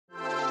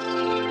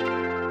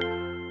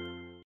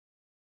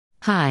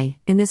Hi,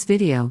 in this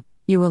video,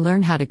 you will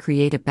learn how to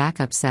create a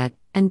backup set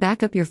and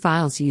backup your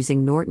files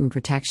using Norton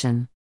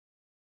protection.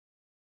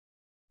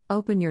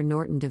 Open your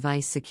Norton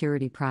device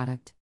security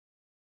product.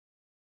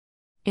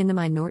 In the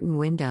My Norton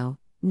window,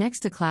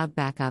 next to Cloud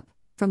Backup,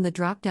 from the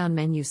drop-down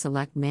menu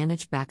select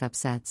Manage Backup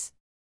Sets.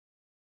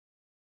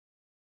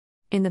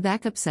 In the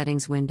Backup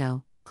Settings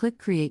window, click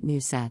Create New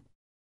Set.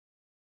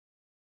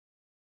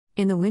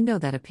 In the window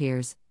that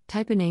appears,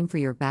 type a name for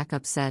your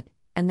backup set,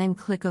 and then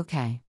click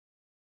OK.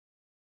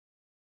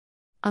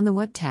 On the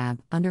What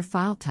tab, under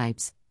File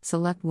Types,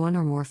 select one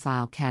or more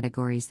file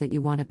categories that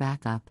you want to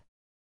backup.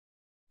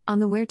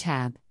 On the Where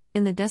tab,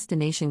 in the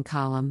Destination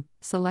column,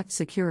 select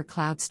Secure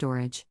Cloud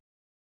Storage.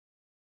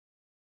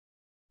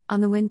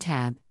 On the When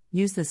tab,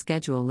 use the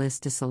Schedule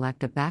list to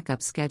select a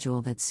backup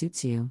schedule that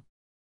suits you.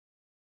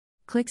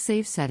 Click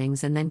Save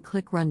Settings and then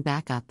click Run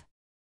Backup.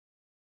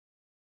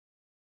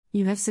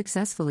 You have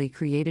successfully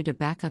created a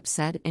backup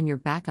set and your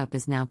backup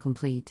is now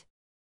complete.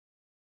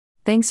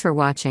 Thanks for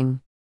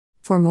watching.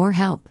 For more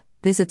help,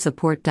 visit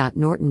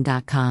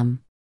support.norton.com.